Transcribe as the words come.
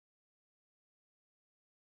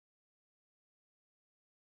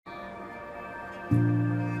A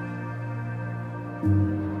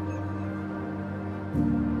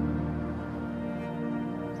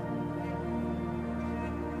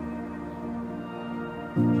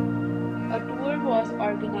tour was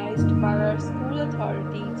organized by our school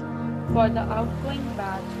authorities for the outgoing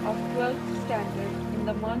batch of 12th standard in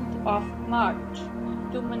the month of March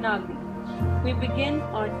to Manali. We begin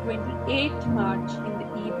on 28th March in the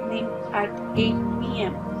evening at 8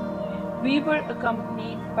 p.m. We were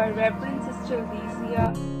accompanied by Reverend Sister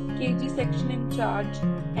Lizia, KG section in charge,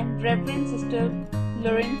 and Reverend Sister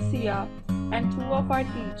Laurencia, and two of our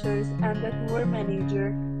teachers and the tour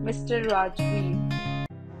manager, Mr. Rajveer.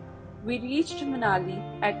 We reached Manali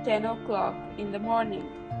at 10 o'clock in the morning.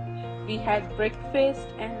 We had breakfast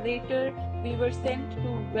and later we were sent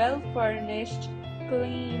to well-furnished,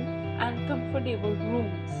 clean, and comfortable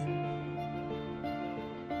rooms.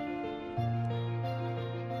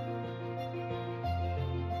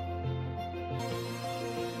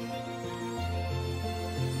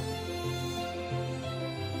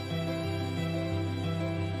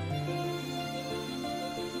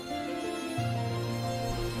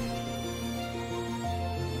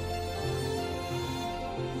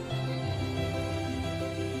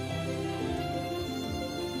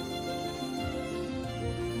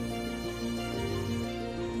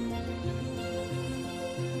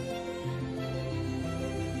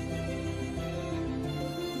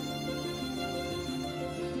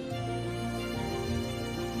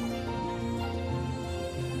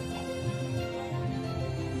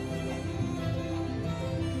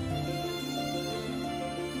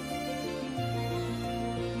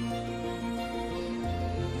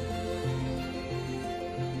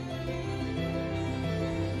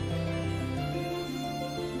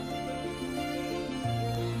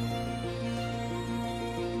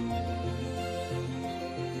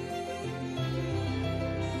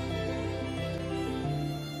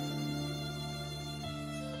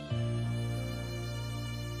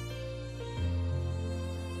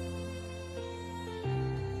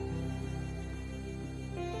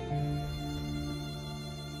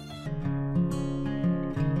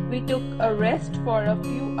 We took a rest for a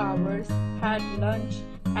few hours, had lunch,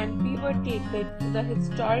 and we were taken to the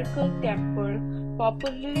historical temple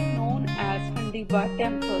popularly known as Handiba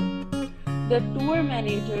Temple. The tour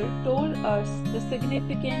manager told us the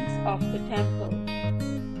significance of the temple.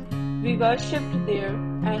 We worshipped there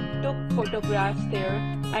and took photographs there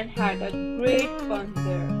and had a great fun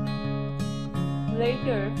there.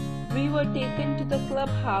 Later, we were taken to the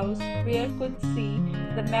clubhouse where we could see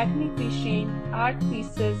the magnificent art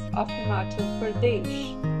pieces of Himachal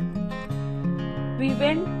Pradesh. We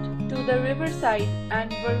went to the riverside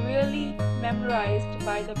and were really memorized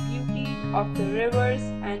by the beauty of the rivers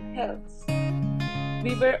and hills.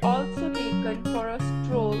 We were also taken for a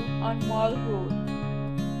stroll on Mall Road.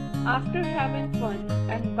 After having fun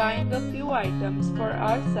and buying a few items for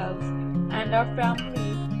ourselves and our family,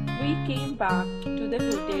 we came back to the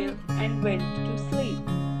hotel and went to sleep.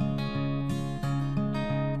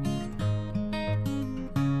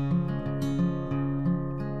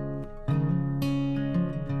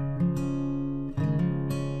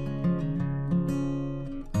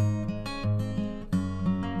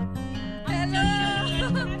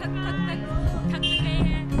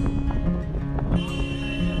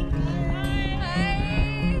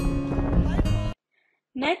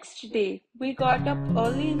 Next day, we got up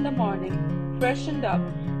early in the morning, freshened up,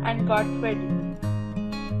 and got ready.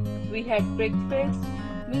 We had breakfast.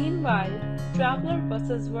 Meanwhile, traveler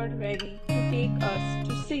buses were ready to take us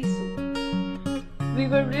to Sisu. We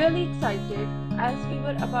were really excited as we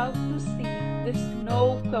were about to see the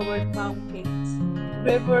snow-covered mountains,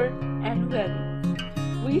 river, and valley.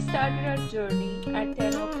 We started our journey at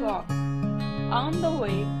 10 o'clock. On the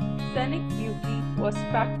way, scenic beauty was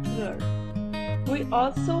spectacular. We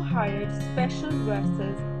also hired special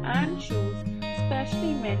dresses and shoes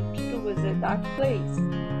specially meant to visit that place.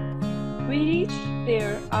 We reached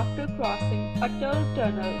there after crossing a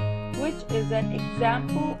tunnel, which is an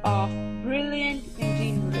example of brilliant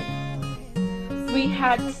engineering. We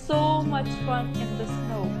had so much fun in the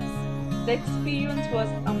snow. The experience was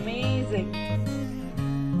amazing.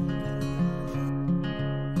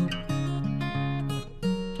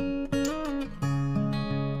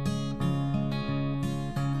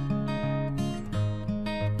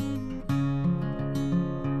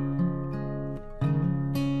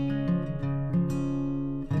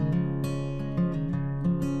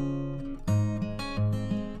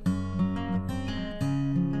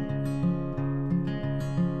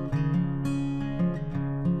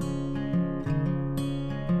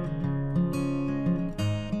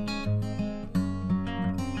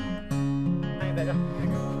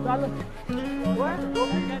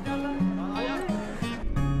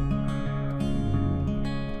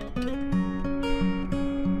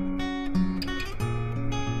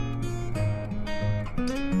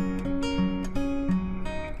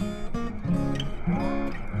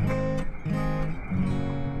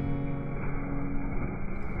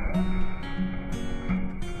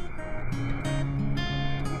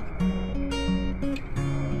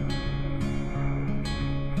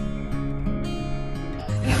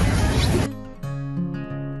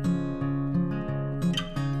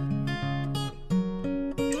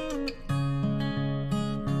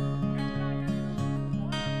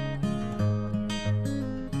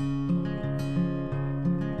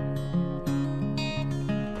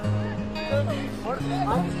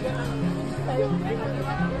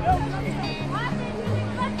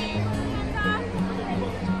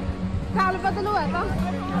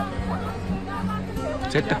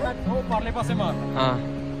 Set हाँ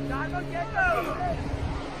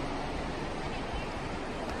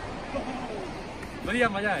बढ़िया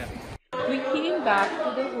मजा आया We came back to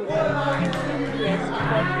the hotel and took rest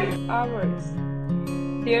for 8 hours.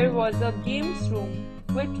 There was a games room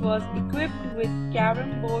which was equipped with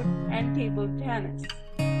carom board and table tennis.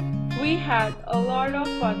 We had a lot of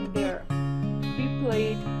fun there. We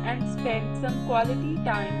played and spent some quality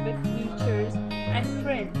time with teachers and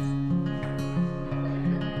friends.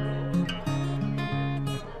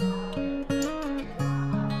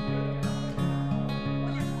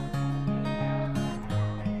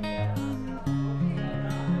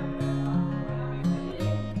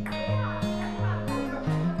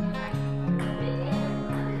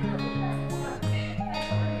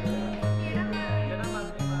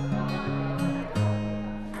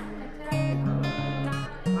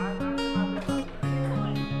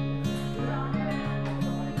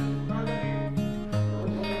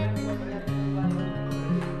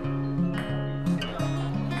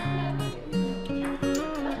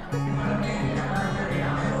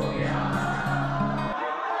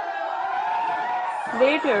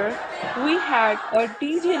 Later, we had a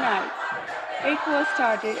DJ night. It was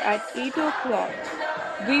started at 8 o'clock.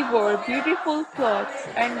 We wore beautiful clothes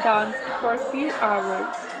and danced for a few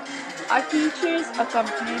hours. Our teachers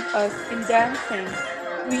accompanied us in dancing.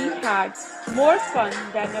 We had more fun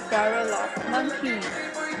than a barrel of monkeys.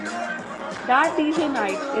 That DJ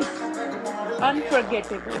night is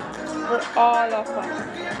unforgettable for all of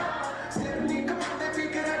us.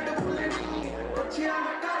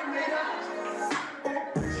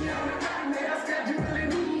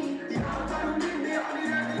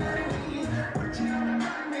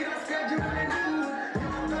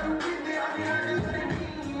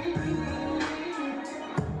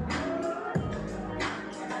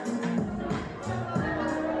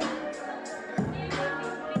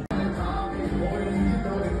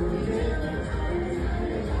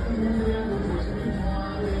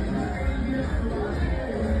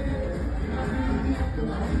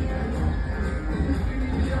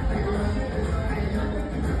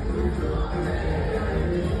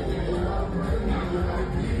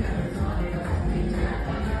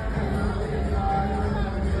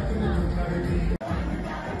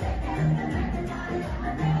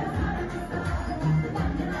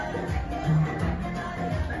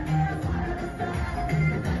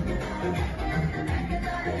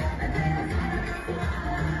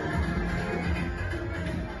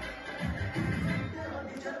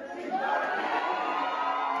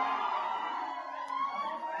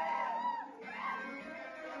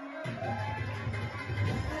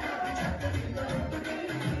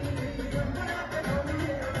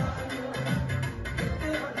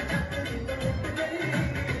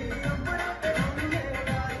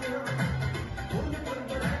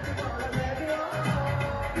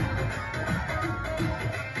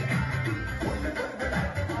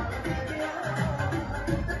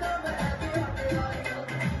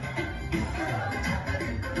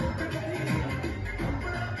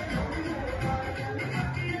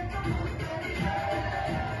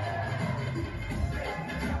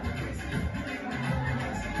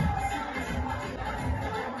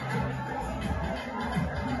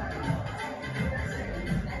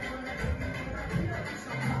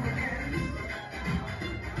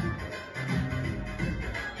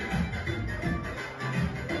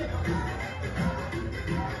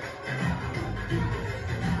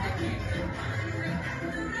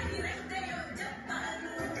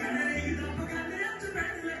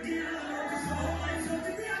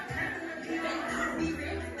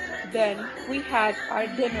 Then we had our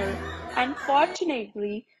dinner, and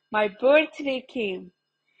fortunately, my birthday came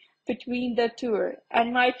between the tour,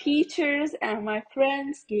 and my teachers and my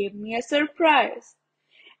friends gave me a surprise.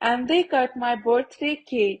 and they cut my birthday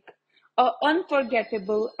cake. A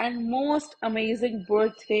unforgettable and most amazing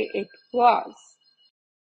birthday it was.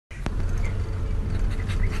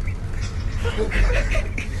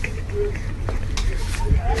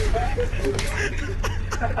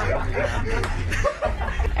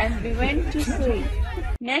 And we went to sleep.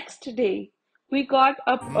 Next day, we got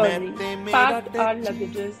up early, packed our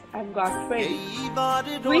luggages, and got ready.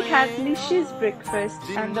 We had delicious breakfast,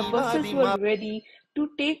 and the buses were ready to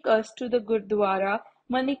take us to the Gurdwara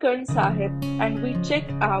Manikarn Sahib, and we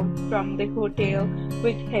checked out from the hotel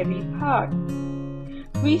with heavy heart.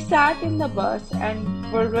 We sat in the bus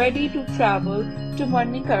and were ready to travel to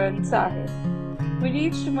Manikarn Sahib. We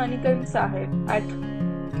reached Manikarn Sahib at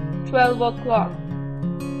 12 o'clock,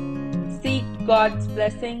 seeked God's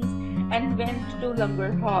blessings, and went to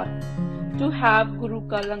Langar Hall to have Guru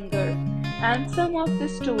Ka Langar, and some of the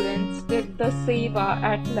students did the seva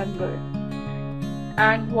at Langar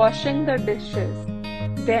and washing the dishes.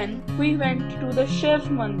 Then we went to the Shiv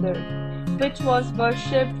Mandir, which was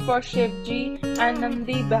worshipped for Shivji and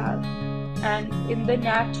Nandi Bal, and in the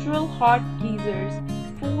natural hot geysers,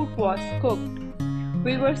 food was cooked.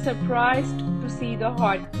 We were surprised to see the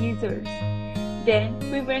hot geysers. Then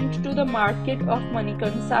we went to the market of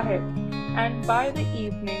Manikarn Sahib, and by the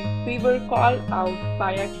evening we were called out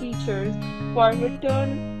by our teachers for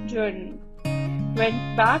return journey.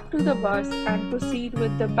 Went back to the bus and proceed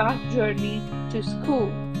with the back journey to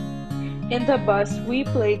school. In the bus we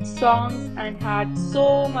played songs and had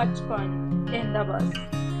so much fun in the bus.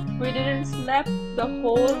 We didn't sleep the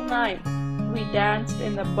whole night. We danced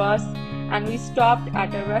in the bus and we stopped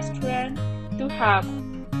at a restaurant to have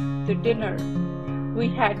the dinner. We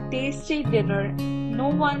had tasty dinner. No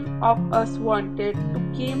one of us wanted to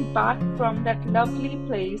came back from that lovely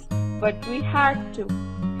place, but we had to.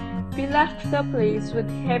 We left the place with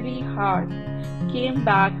heavy heart, came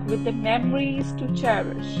back with the memories to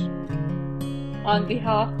cherish. On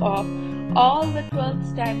behalf of all the 12th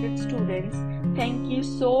standard students, thank you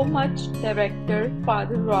so much, Director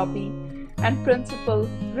Father Robbie and Principal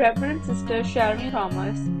Reverend Sister Sharon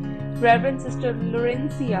Thomas, Reverend Sister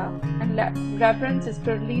Laurencia and Reverend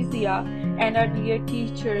Sister Lizia, and our dear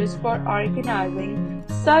teachers for organizing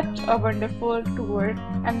such a wonderful tour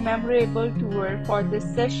and memorable tour for this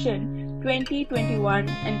session 2021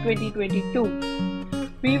 and 2022.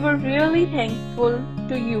 We were really thankful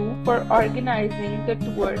to you for organizing the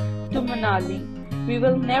tour to Manali. We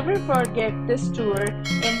will never forget this tour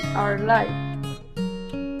in our life.